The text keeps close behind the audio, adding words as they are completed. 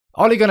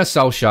Ole Gunnar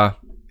Solskjaer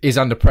is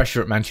under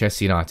pressure at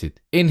Manchester United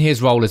in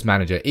his role as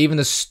manager. Even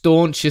the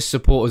staunchest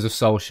supporters of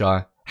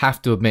Solskjaer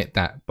have to admit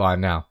that by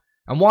now.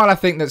 And while I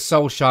think that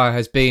Solskjaer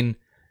has been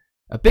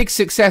a big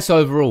success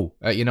overall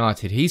at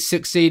United, he's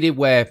succeeded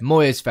where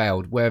Moyes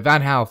failed, where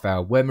Van Gaal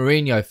failed, where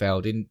Mourinho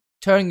failed, in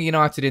turning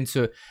United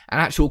into an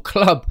actual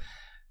club,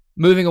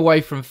 moving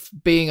away from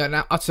being an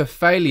utter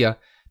failure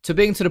to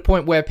being to the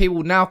point where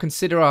people now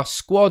consider our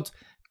squad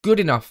good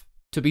enough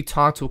to be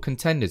title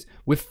contenders.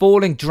 We're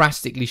falling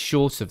drastically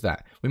short of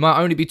that. We might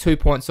only be 2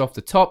 points off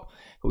the top,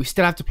 but we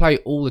still have to play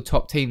all the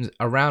top teams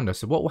around us.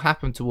 So what will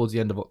happen towards the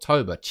end of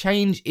October?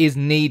 Change is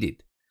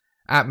needed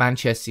at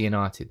Manchester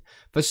United.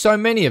 For so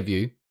many of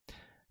you,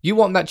 you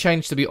want that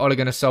change to be Ole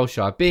Gunnar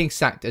Solskjaer being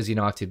sacked as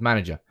United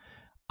manager.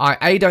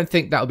 I don't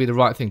think that would be the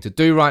right thing to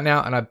do right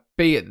now, and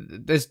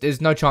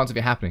there's no chance of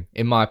it happening,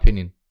 in my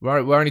opinion. We're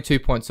only 2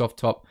 points off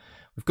top.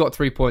 We've got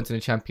 3 points in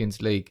the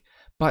Champions League,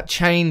 but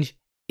change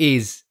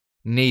is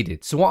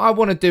needed. So what I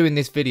want to do in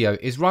this video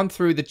is run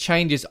through the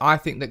changes I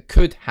think that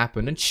could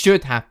happen and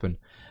should happen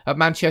at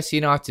Manchester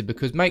United,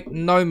 because make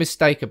no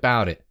mistake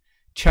about it,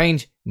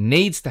 change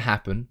needs to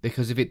happen,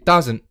 because if it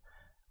doesn't,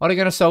 Ole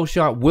Gunnar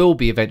Solskjaer will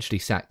be eventually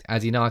sacked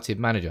as United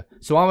manager.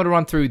 So I'm going to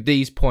run through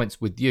these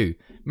points with you.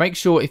 Make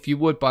sure, if you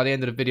would, by the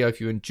end of the video,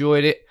 if you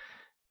enjoyed it,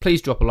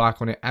 please drop a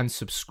like on it and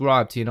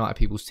subscribe to United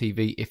People's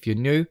TV if you're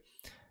new.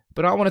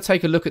 But I want to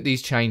take a look at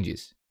these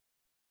changes.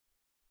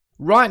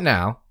 Right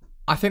now,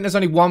 I think there's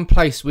only one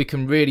place we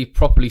can really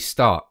properly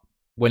start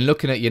when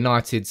looking at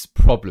United's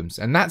problems,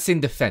 and that's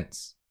in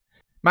defence.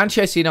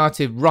 Manchester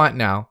United right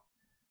now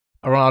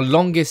are on our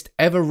longest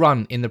ever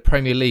run in the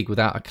Premier League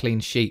without a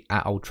clean sheet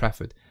at Old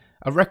Trafford.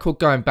 A record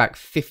going back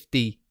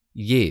 50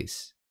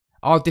 years.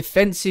 Our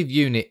defensive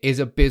unit is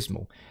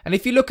abysmal. And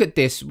if you look at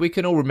this, we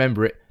can all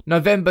remember it.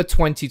 November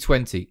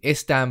 2020,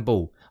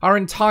 Istanbul. Our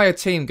entire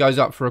team goes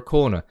up for a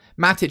corner.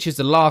 Matic is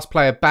the last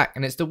player back,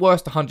 and it's the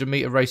worst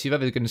 100-metre race you've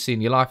ever going to see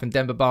in your life, and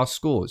Demba Ba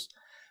scores.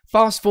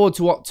 Fast forward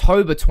to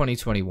October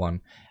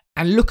 2021,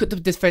 and look at the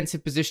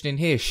defensive positioning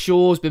here.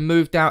 Shaw's been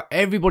moved out.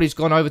 Everybody's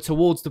gone over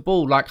towards the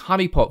ball like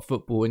honeypot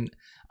football in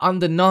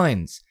under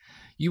nines.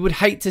 You would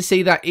hate to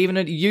see that even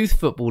at youth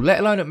football,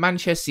 let alone at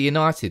Manchester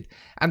United.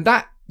 And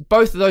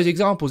both of those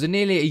examples are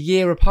nearly a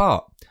year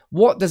apart.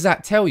 What does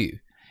that tell you?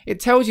 It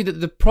tells you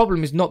that the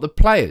problem is not the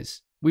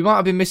players. We might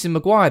have been missing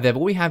Maguire there, but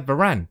we had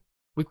Varane.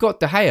 We've got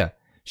De Gea,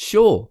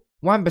 Shaw,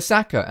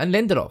 Wan-Bissaka and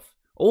Lindelof.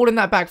 All in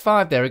that back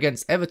five there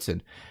against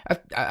Everton.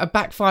 A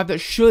back five that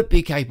should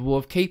be capable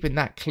of keeping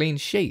that clean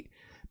sheet.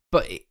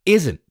 But it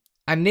isn't.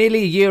 And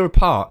nearly a year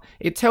apart,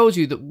 it tells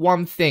you that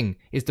one thing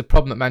is the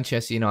problem at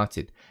Manchester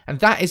United.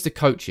 And that is the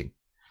coaching.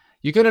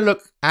 You're going to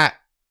look at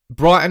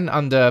Brighton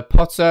under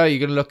Potter. You're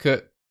going to look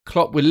at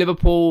Klopp with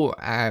Liverpool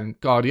and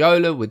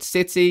Guardiola with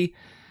City.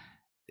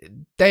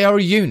 They are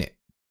a unit.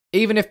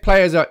 Even if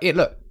players are...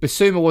 Look,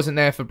 Bissouma wasn't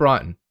there for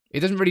Brighton.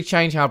 It doesn't really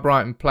change how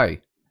Brighton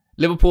play.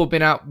 Liverpool have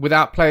been out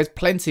without players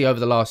plenty over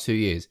the last 2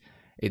 years.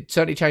 It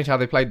certainly changed how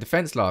they played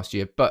defence last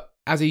year. But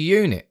as a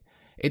unit,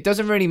 it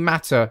doesn't really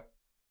matter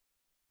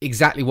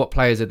exactly what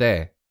players are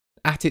there.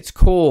 At its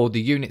core,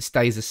 the unit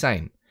stays the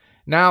same.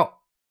 Now,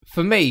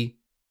 for me,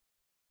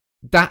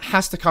 that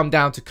has to come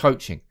down to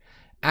coaching.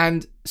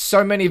 And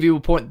so many of you will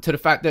point to the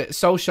fact that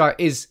Solskjaer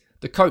is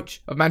the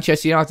coach of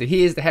Manchester United.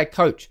 He is the head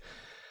coach.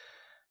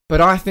 But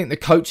I think the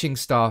coaching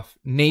staff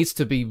needs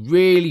to be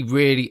really,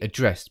 really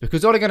addressed.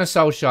 Because Ole Gunnar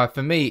Solskjaer,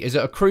 for me, is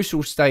at a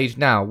crucial stage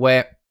now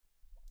where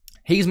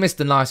he's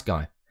Mr. Nice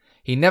Guy.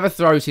 He never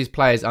throws his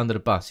players under the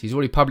bus. He's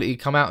already publicly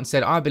come out and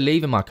said, I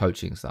believe in my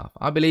coaching staff.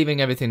 I believe in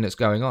everything that's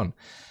going on.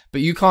 But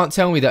you can't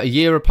tell me that a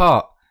year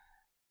apart,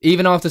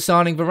 even after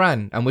signing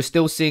Varane, and we're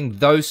still seeing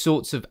those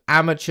sorts of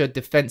amateur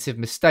defensive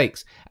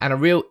mistakes and a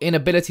real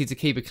inability to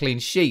keep a clean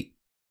sheet.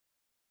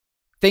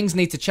 Things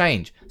need to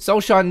change.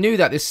 Solskjaer knew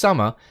that this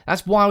summer.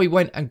 That's why we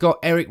went and got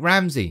Eric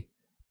Ramsey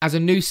as a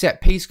new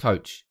set-piece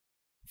coach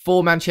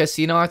for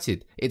Manchester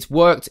United. It's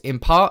worked in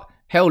part.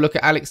 Hell, look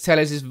at Alex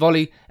Telles'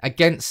 volley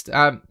against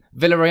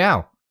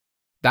Villarreal.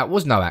 That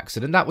was no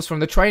accident. That was from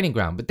the training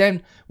ground. But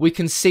then we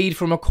concede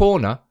from a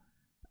corner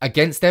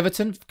against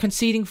Everton,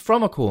 conceding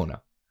from a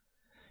corner.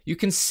 You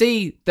can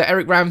see that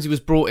Eric Ramsey was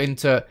brought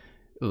into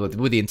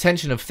with the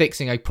intention of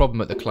fixing a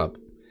problem at the club.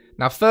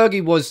 Now,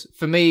 Fergie was,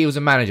 for me, he was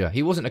a manager.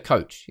 He wasn't a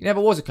coach. He never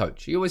was a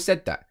coach. He always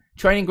said that.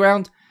 Training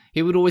ground,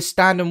 he would always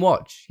stand and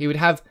watch. He would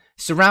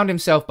surround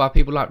himself by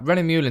people like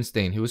René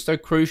Meulenstein, who was so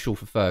crucial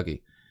for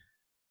Fergie.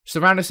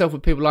 Surround himself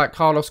with people like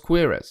Carlos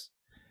Queiroz.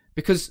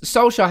 Because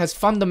Solskjaer has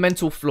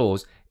fundamental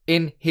flaws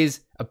in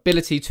his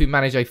ability to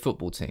manage a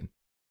football team.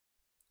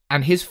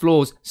 And his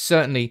flaws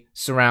certainly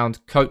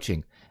surround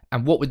coaching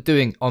and what we're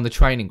doing on the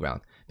training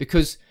ground.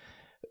 Because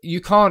you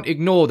can't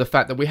ignore the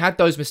fact that we had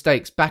those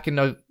mistakes back in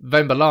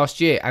November last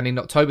year, and in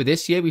October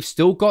this year, we've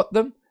still got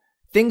them.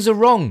 Things are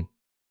wrong.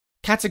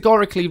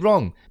 Categorically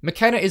wrong.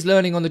 McKenna is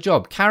learning on the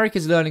job. Carrick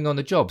is learning on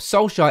the job.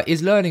 Solskjaer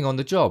is learning on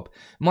the job.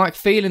 Mike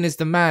Phelan is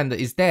the man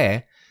that is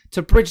there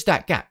to bridge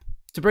that gap,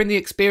 to bring the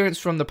experience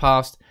from the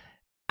past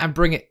and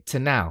bring it to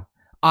now.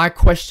 I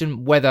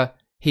question whether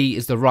he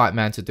is the right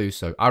man to do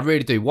so. I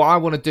really do. What I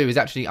want to do is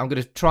actually, I'm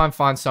going to try and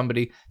find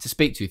somebody to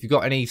speak to. If you've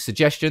got any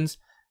suggestions,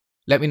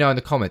 let me know in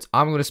the comments.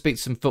 I'm going to speak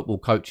to some football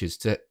coaches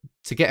to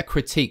get a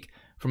critique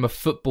from a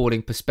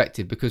footballing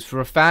perspective, because for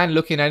a fan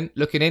looking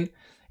in,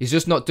 he's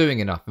just not doing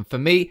enough. And for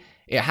me,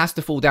 it has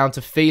to fall down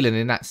to feeling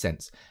in that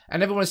sense.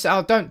 And everyone says,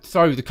 oh, don't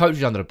throw the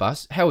coaches under the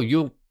bus. Hell,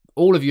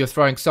 all of you are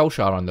throwing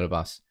Solskjaer under the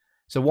bus.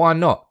 So why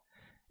not?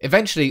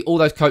 Eventually, all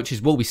those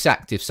coaches will be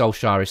sacked if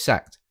Solskjaer is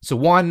sacked. So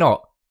why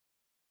not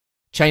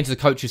change the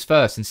coaches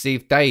first and see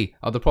if they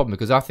are the problem?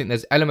 Because I think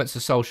there's elements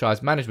of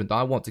Solskjaer's management that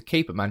I want to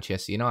keep at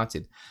Manchester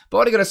United. But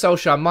Ole Gunnar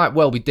Solskjaer might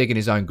well be digging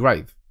his own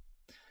grave.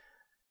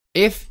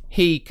 If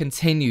he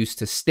continues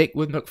to stick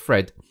with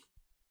McFred,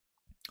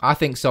 I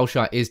think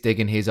Solskjaer is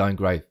digging his own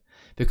grave.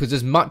 Because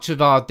as much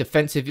of our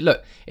defensive...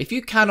 Look, if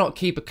you cannot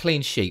keep a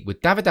clean sheet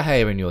with David De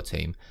Gea in your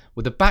team,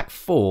 with a back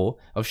four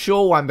of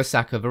Shaw,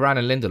 Wan-Bissaka, Varane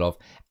and Lindelof,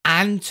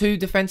 and 2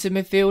 defensive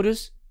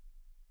midfielders,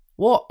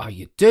 what are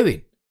you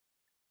doing?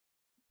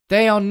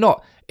 They are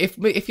not.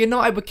 If you're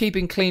not able to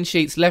keeping clean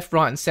sheets left,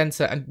 right and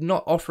centre and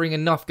not offering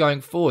enough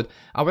going forward,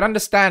 I would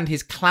understand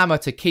his clamour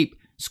to keep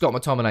Scott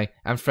McTominay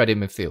and Fred in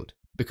midfield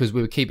because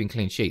we were keeping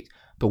clean sheets.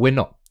 But we're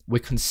not. We're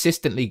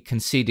consistently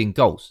conceding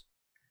goals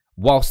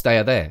whilst they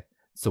are there.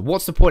 So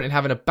what's the point in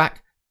having a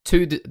back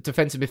 2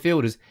 defensive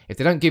midfielders if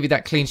they don't give you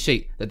that clean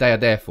sheet that they are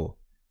there for?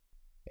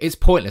 It's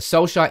pointless.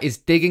 Solskjaer is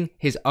digging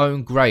his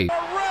own grave.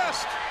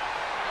 Arrest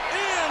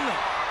in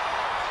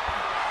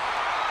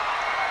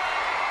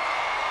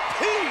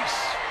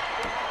peace.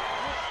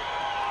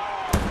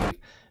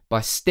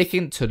 By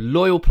sticking to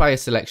loyal player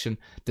selection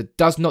that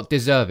does not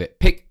deserve it.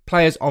 Pick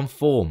players on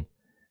form.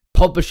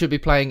 Pogba should be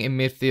playing in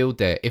midfield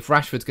there if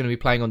Rashford's going to be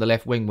playing on the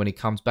left wing when he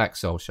comes back,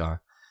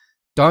 Solskjaer.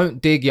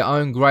 Don't dig your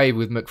own grave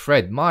with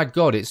McFred. My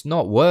God, it's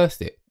not worth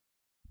it.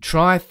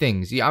 Try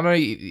things. I know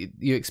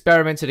you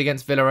experimented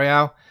against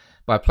Villarreal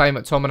by playing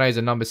McTominay as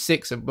a number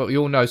 6, but we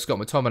all know Scott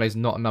McTominay is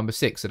not a number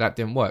 6, so that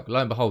didn't work. Lo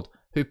and behold,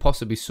 who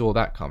possibly saw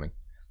that coming?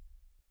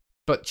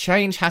 But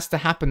change has to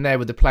happen there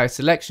with the player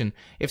selection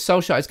if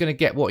Solskjaer is going to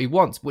get what he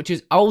wants, which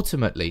is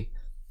ultimately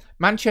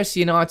Manchester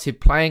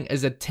United playing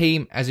as a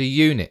team, as a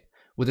unit,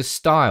 with a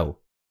style.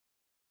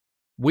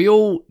 We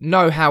all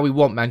know how we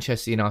want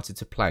Manchester United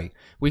to play.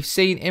 We've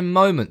seen in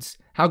moments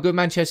how good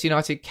Manchester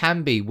United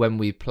can be when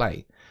we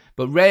play.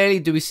 But rarely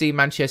do we see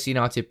Manchester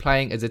United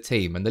playing as a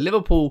team. And the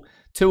Liverpool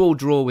 2-2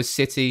 draw with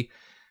City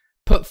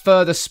put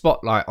further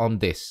spotlight on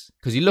this.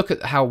 Because you look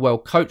at how well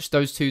coached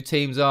those 2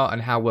 teams are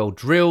and how well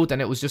drilled.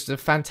 And it was just a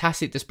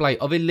fantastic display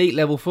of elite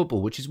level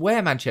football, which is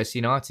where Manchester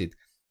United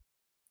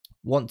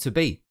want to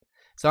be.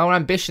 It's our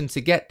ambition to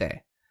get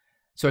there.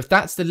 So if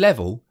that's the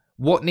level,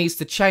 what needs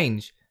to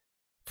change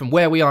from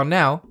where we are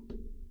now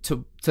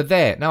to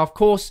there? Now, of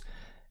course,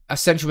 a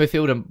central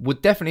midfielder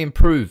would definitely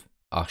improve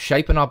our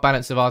shape and our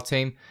balance of our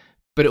team,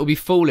 but it would be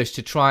foolish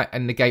to try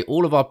and negate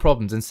all of our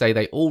problems and say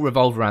they all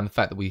revolve around the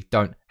fact that we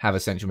don't have a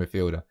central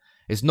midfielder.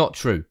 It's not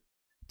true.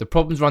 The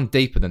problems run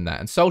deeper than that.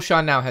 And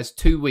Solskjaer now has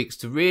 2 weeks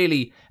to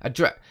really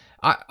address...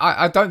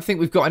 I don't think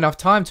we've got enough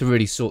time to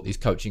really sort these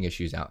coaching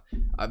issues out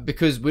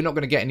because we're not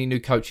going to get any new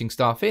coaching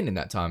staff in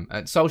that time.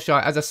 And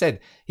Solskjaer, as I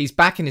said, he's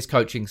backing his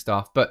coaching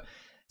staff, but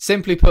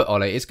simply put,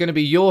 Ole, it's going to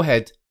be your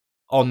head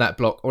on that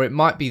block or it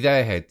might be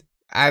their head.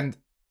 And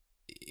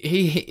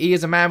he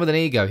is a man with an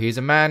ego. He is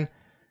a man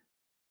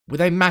with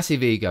a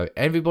massive ego.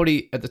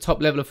 Everybody at the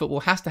top level of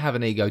football has to have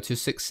an ego to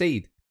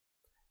succeed.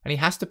 And he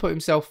has to put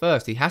himself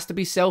first. He has to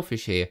be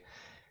selfish here.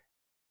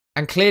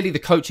 And clearly the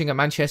coaching at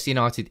Manchester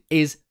United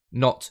is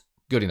not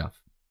good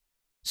enough.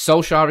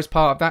 Solskjaer is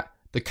part of that.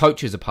 The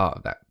coaches are part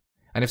of that.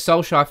 And if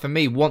Solskjaer, for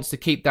me, wants to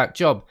keep that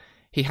job,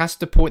 he has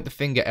to point the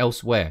finger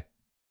elsewhere.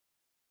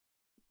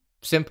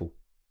 Simple.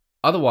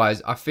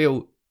 Otherwise, I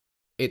feel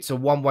it's a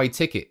one-way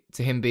ticket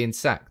to him being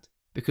sacked.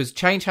 Because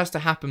change has to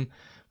happen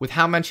with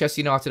how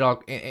Manchester United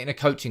are in a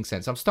coaching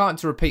sense. I'm starting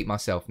to repeat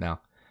myself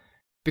now.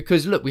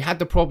 Because, look, we had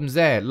the problems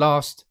there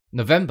last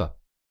November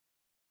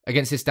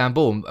against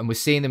Istanbul. And we're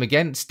seeing them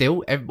again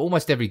still,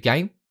 almost every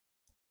game.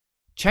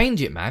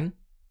 Change it, man.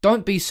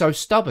 Don't be so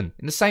stubborn.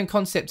 In the same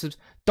concept of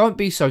don't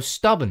be so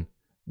stubborn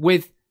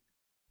with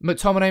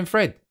McTominay and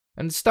Fred.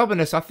 And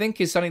stubbornness, I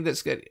think, is something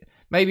that's...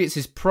 Maybe it's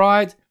his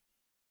pride.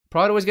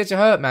 Pride always gets you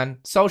hurt, man.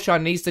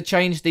 Solskjaer needs to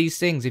change these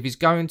things if he's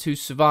going to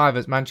survive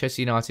as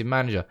Manchester United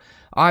manager.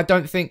 I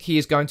don't think he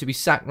is going to be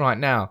sacked right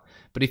now.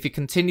 But if he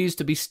continues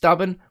to be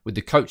stubborn with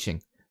the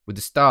coaching, with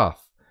the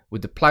staff,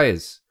 with the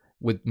players,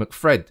 with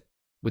McFred,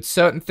 with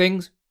certain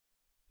things,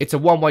 it's a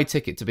one-way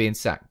ticket to being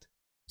sacked.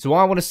 So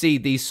I want to see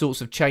these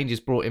sorts of changes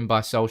brought in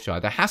by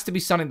Solskjaer. There has to be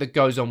something that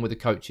goes on with the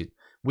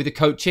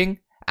coaching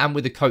and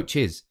with the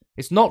coaches.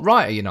 It's not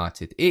right at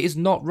United. It is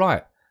not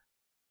right.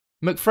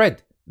 McFred,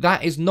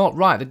 that is not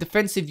right. The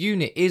defensive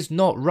unit is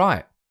not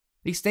right.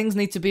 These things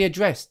need to be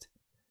addressed.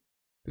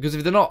 Because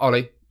if they're not,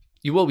 Ole,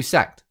 you will be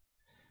sacked.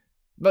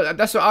 But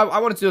that's what I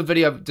wanted to do a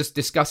video just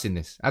discussing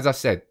this. As I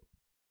said,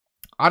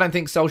 I don't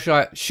think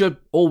Solskjaer should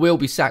or will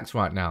be sacked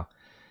right now.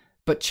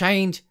 But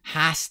change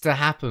has to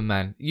happen,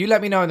 man. You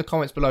let me know in the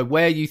comments below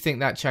where you think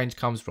that change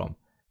comes from.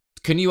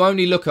 Can you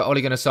only look at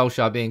Ole Gunnar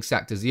Solskjaer being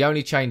sacked as the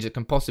only change that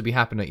can possibly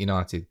happen at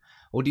United?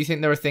 Or do you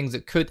think there are things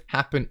that could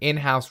happen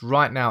in-house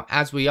right now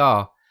as we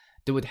are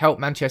that would help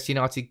Manchester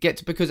United get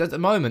to... Because at the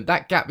moment,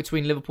 that gap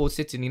between Liverpool,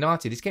 City and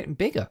United is getting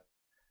bigger,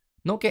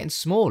 not getting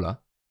smaller.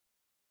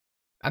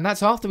 And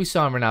that's after we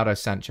sign Ronaldo,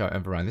 Sancho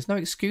and Varane. There's no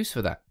excuse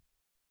for that.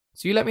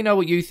 So you let me know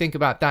what you think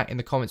about that in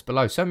the comments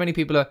below. So many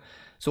people are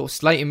sort of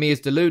slating me as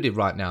deluded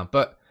right now.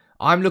 But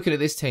I'm looking at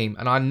this team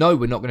and I know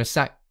we're not going to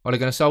sack Ole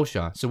Gunnar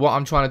Solskjaer. So what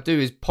I'm trying to do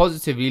is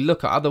positively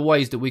look at other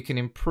ways that we can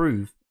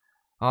improve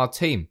our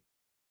team.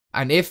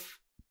 And if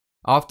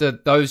after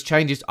those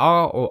changes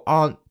are or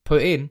aren't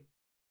put in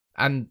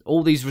and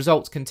all these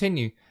results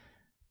continue,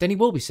 then he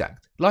will be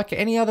sacked. Like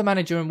any other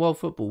manager in world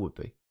football would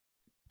be.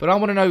 But I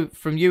want to know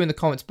from you in the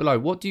comments below,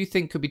 what do you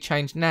think could be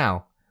changed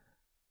now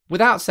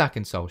without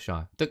sacking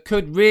Solskjaer that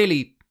could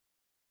really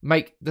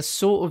make the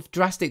sort of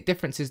drastic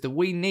differences that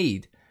we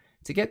need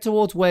to get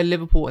towards where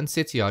Liverpool and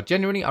City are?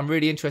 Genuinely, I'm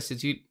really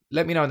interested. You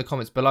let me know in the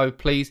comments below,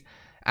 please,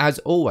 as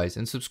always.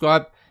 And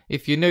subscribe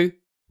if you're new.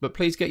 But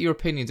please get your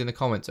opinions in the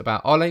comments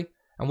about Ole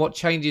and what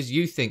changes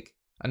you think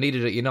are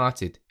needed at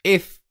United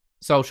if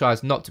Solskjaer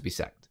is not to be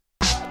sacked.